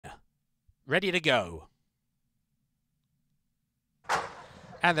ready to go.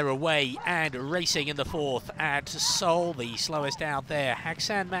 And they're away and racing in the fourth at Seoul, the slowest out there.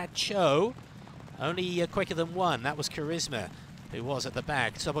 Haksan Mat Cho, only quicker than one. That was Charisma, who was at the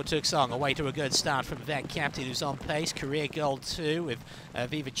back. Sobo Tuk Song away to a good start from Vet Captain, who's on pace. Career Gold too, with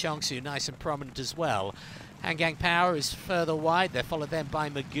Viva Chongsu nice and prominent as well. Handgang Power is further wide. They're followed then by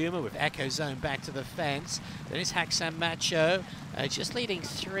Maguma with Echo Zone back to the fence. Then it's Haksan Macho, just leading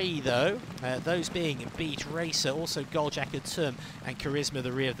three though. Those being Beat Racer, also Goldjacket Tum and Charisma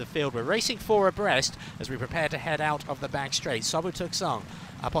the rear of the field. We're racing four abreast as we prepare to head out of the back straight. Sobu Tuk Song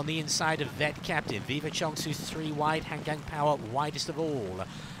up on the inside of Vet Captain. Viva Chongsu three wide. Handgang Power widest of all.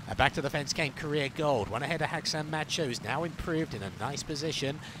 Back to the fence came Career Gold. One ahead of Haksan Macho, who's now improved in a nice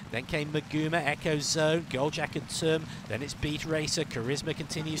position. Then came Maguma, Echo Zone, Goldjacket Tum. Then it's Beat Racer. Charisma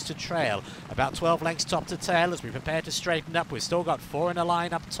continues to trail. About 12 lengths top to tail as we prepare to straighten up. We've still got four in a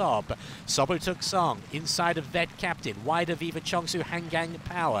line up top. Sobu Tuk Song inside of Vet Captain. Wide of Viva Chongsu, Handgang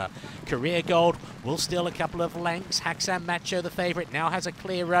Power. Career Gold will steal a couple of lengths. Haksan Macho, the favourite, now has a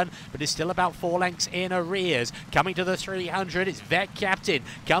clear run, but is still about 4 lengths in arrears. Coming to the 300, it's Vet Captain.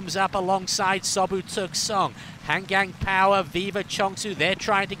 Comes up alongside Sobu Tuk Song. Handgang Power, Viva Chongsu, they're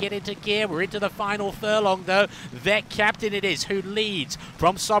trying to get into gear. We're into the final furlong though. Vet Captain it is who leads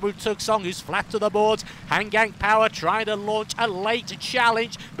from Sobu Tuk Song, who's flat to the boards. Handgang Power trying to launch a late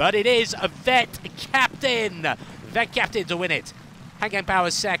challenge, but it is a Vet Captain. Vet Captain to win it. Handgang Power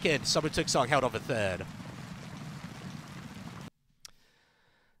second, Sobu Tuk Song held over third.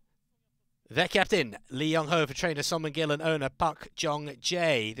 Vet Captain, Lee Yong-ho for trainer Son Moon-gil and owner Pak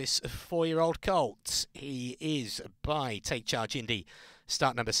Jeong-jae. This 4-year-old colt, he is by Take Charge Indy.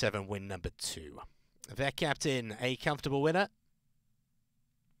 Start number 7, win number 2. Vet Captain, a comfortable winner.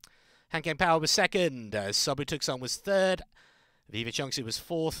 Handgang Power was second. Sobu Tuk Song was third. Viva Chongsu was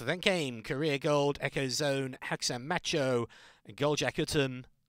fourth. Then came Career Gold, Echo Zone, Haksan Macho, Goldjacket Tum,